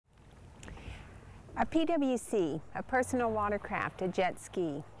A PWC, a personal watercraft, a jet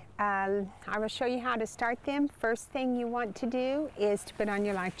ski. I will show you how to start them. First thing you want to do is to put on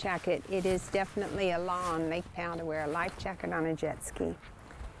your life jacket. It is definitely a law on Lake Powell to wear a life jacket on a jet ski.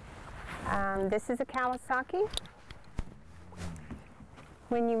 This is a Kawasaki.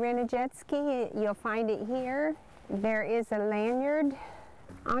 When you rent a jet ski, you'll find it here. There is a lanyard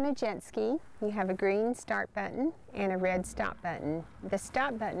on a jet ski. You have a green start button and a red stop button. The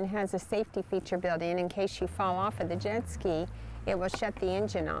stop button has a safety feature built in case you fall off of the jet ski. It will shut the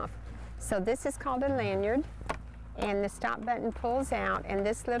engine off. So this is called a lanyard, and the stop button pulls out, and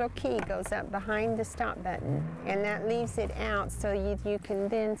this little key goes up behind the stop button, and that leaves it out so you can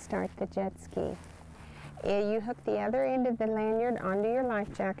then start the jet ski. You hook the other end of the lanyard onto your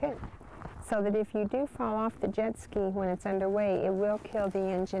life jacket so that if you do fall off the jet ski when it's underway, it will kill the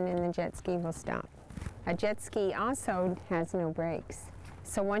engine and the jet ski will stop. A jet ski also has no brakes.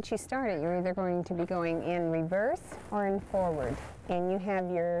 So once you start it, you're either going to be going in reverse or in forward. And you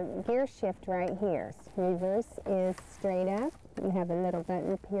have your gear shift right here. Reverse is straight up. You have a little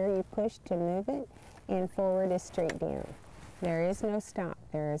button up here you push to move it, and forward is straight down. There is no stop,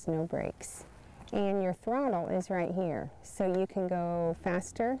 there is no brakes. And your throttle is right here. So you can go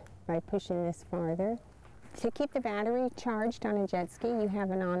faster by pushing this farther. To keep the battery charged on a jet ski, you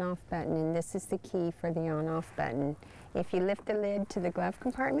have an on-off button, and this is the key for the on-off button. If you lift the lid to the glove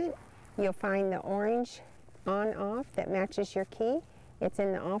compartment, you'll find the orange on-off that matches your key. It's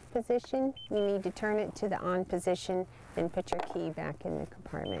in the off position. You need to turn it to the on position, then put your key back in the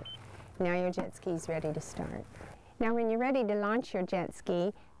compartment. Now your jet ski is ready to start. Now when you're ready to launch your jet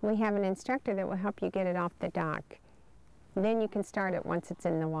ski, we have an instructor that will help you get it off the dock. Then you can start it once it's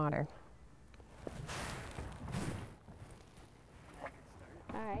in the water.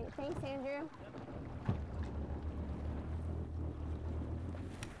 All right, thanks, Andrew.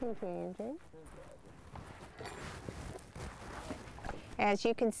 Thank you, Andrew. As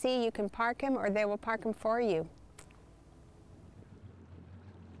you can see, you can park them or they will park them for you.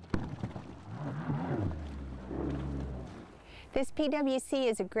 This PWC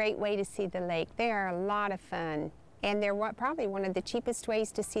is a great way to see the lake. They are a lot of fun, and they're probably one of the cheapest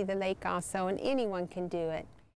ways to see the lake also, and anyone can do it.